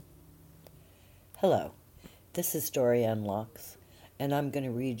Hello, this is Dorianne Locks, and I'm going to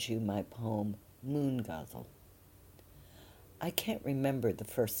read you my poem, Moon Guzzle. I can't remember the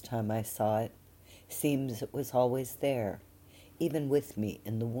first time I saw it. Seems it was always there, even with me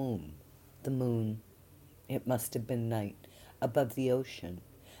in the womb. The moon, it must have been night, above the ocean,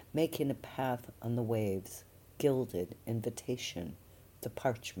 making a path on the waves, gilded invitation, the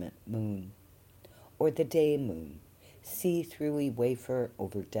parchment moon. Or the day moon, see-throughy wafer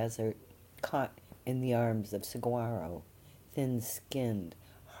over desert, caught in the arms of saguaro, thin-skinned,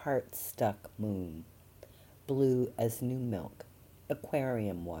 heart-stuck moon, blue as new milk,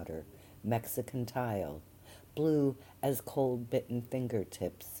 aquarium water, Mexican tile, blue as cold-bitten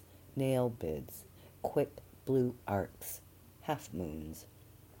fingertips, nail bids, quick blue arcs, half-moons.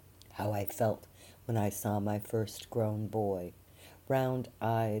 How I felt when I saw my first grown boy,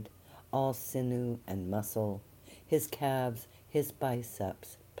 round-eyed, all sinew and muscle, his calves, his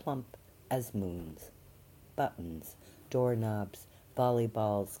biceps, plump as moons. Buttons, doorknobs,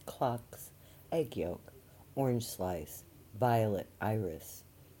 volleyballs, clocks, egg yolk, orange slice, violet iris,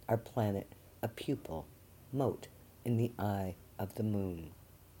 our planet a pupil, mote in the eye of the moon.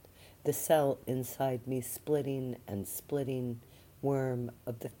 The cell inside me splitting and splitting, worm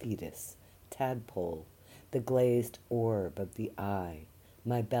of the fetus, tadpole, the glazed orb of the eye,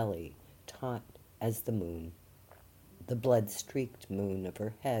 my belly, taut as the moon, the blood-streaked moon of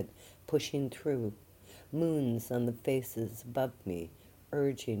her head pushing through, moons on the faces above me,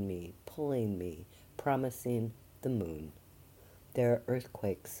 urging me, pulling me, promising the moon. There are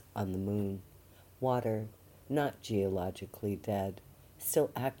earthquakes on the moon, water, not geologically dead,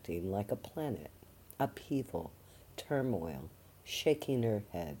 still acting like a planet, upheaval, turmoil, shaking her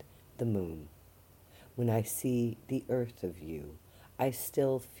head, the moon. When I see the earth of you, I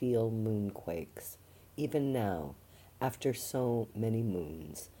still feel moonquakes. Even now, after so many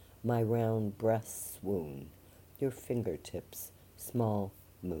moons, my round breasts swoon, your fingertips, small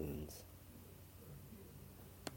moons.